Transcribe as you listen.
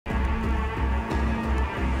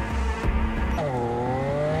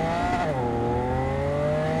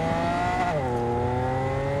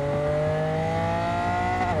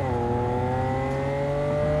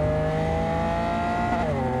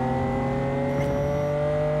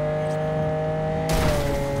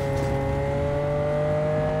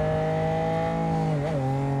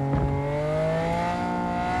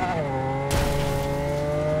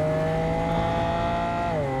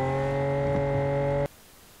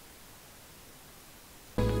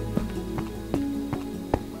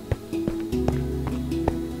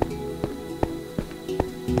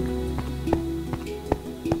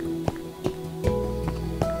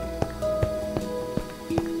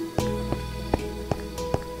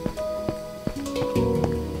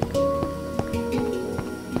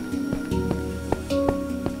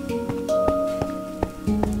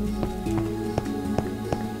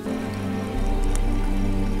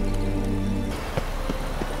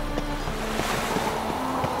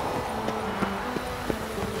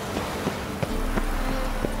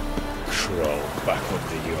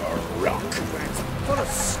rock. Full of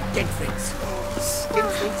skinflints.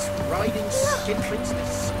 Skinflints riding skinflints to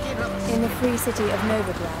skin us. In the free city of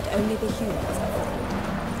Novigrad, only the humans are free.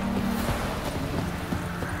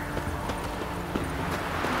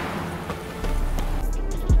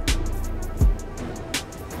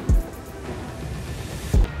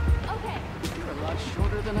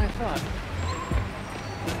 Shorter than I thought.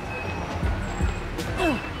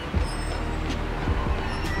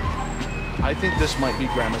 I think this might be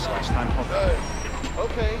Grandma's last time home.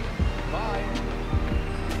 Okay, bye.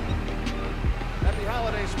 Happy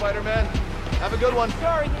holidays, Spider-Man. Have a good one.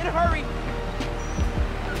 Sorry, in a hurry.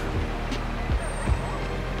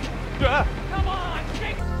 Come on,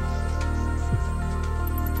 shake.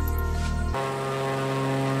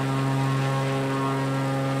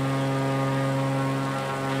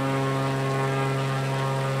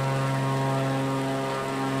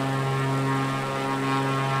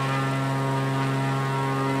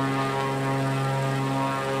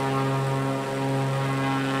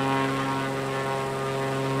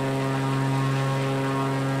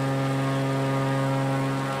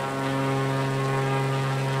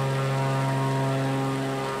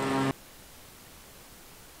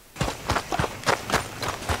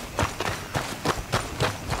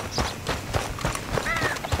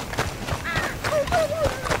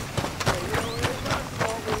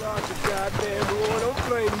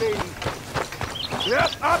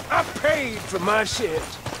 Yep, I paid for my shit.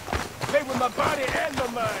 Paid with my body and my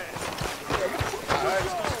mind.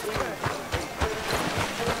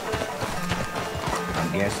 I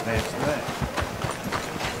guess that's that.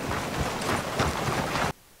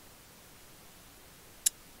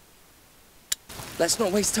 Let's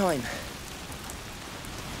not waste time.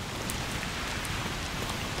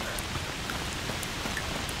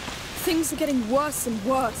 Things are getting worse and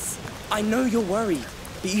worse. I know you're worried,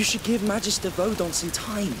 but you should give Magister Vodon some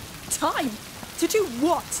time. Time? To do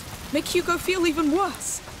what? Make Hugo feel even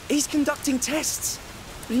worse? He's conducting tests,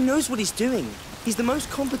 but he knows what he's doing. He's the most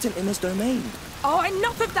competent in his domain. Oh,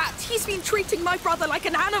 enough of that! He's been treating my brother like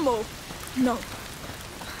an animal! No.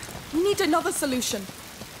 We need another solution.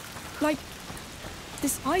 Like,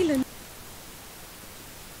 this island.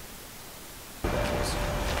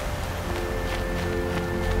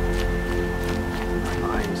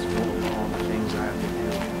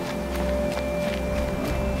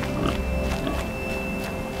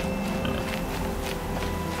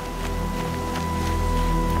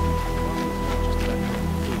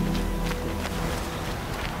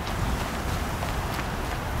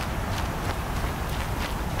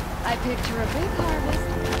 I picture a big harvest